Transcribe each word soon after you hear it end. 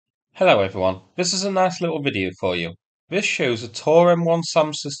Hello everyone, this is a nice little video for you. This shows a TOR-M1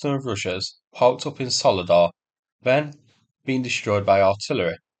 SAM system of Russia's parked up in Solidar, then being destroyed by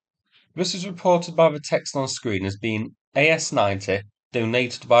artillery. This is reported by the text on screen as being AS-90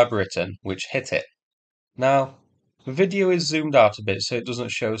 donated by Britain, which hit it. Now, the video is zoomed out a bit so it doesn't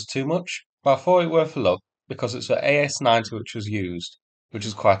show us too much, but I thought it worth a look because it's the AS-90 which was used, which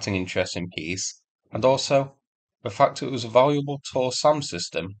is quite an interesting piece, and also the fact it was a valuable TOR-SAM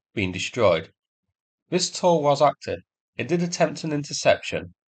system being destroyed. This TOR was active. It did attempt an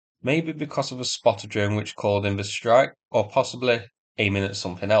interception, maybe because of a spotter drone which called in the strike, or possibly aiming at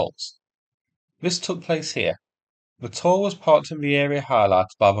something else. This took place here. The TOR was parked in the area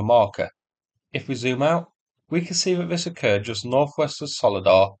highlighted by the marker. If we zoom out, we can see that this occurred just northwest of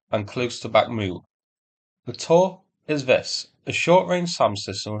Solidar and close to Bakhmut. The TOR is this, a short-range SAM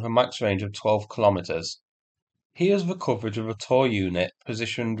system with a max range of 12 kilometers. Here's the coverage of a TOR unit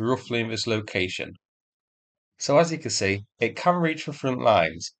positioned roughly in this location. So as you can see, it can reach the front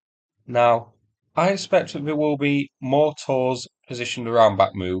lines. Now, I expect that there will be more TORs positioned around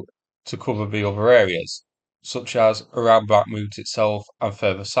Bakhmut to cover the other areas, such as around Bakhmut itself and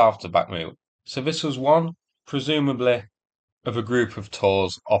further south to Bakhmut. So this was one, presumably, of a group of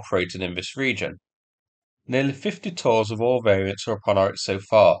TORs operating in this region. Nearly 50 TORs of all variants are upon Oryx so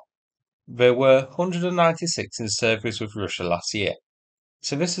far. There were 196 in service with Russia last year,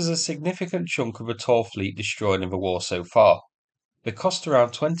 so this is a significant chunk of the TOR fleet destroyed in the war so far. They cost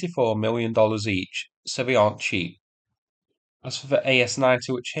around $24 million each, so they aren't cheap. As for the AS-90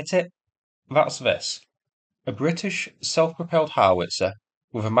 which hit it, that's this. A British self-propelled howitzer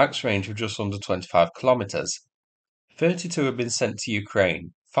with a max range of just under 25 kilometers. 32 have been sent to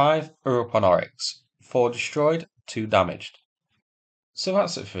Ukraine, 5 are up on Oryx, 4 destroyed, 2 damaged. So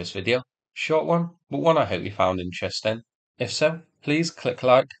that's it for this video. Short one, but one I hope you found interesting. If so, please click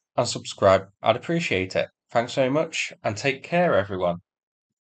like and subscribe. I'd appreciate it. Thanks very much and take care everyone.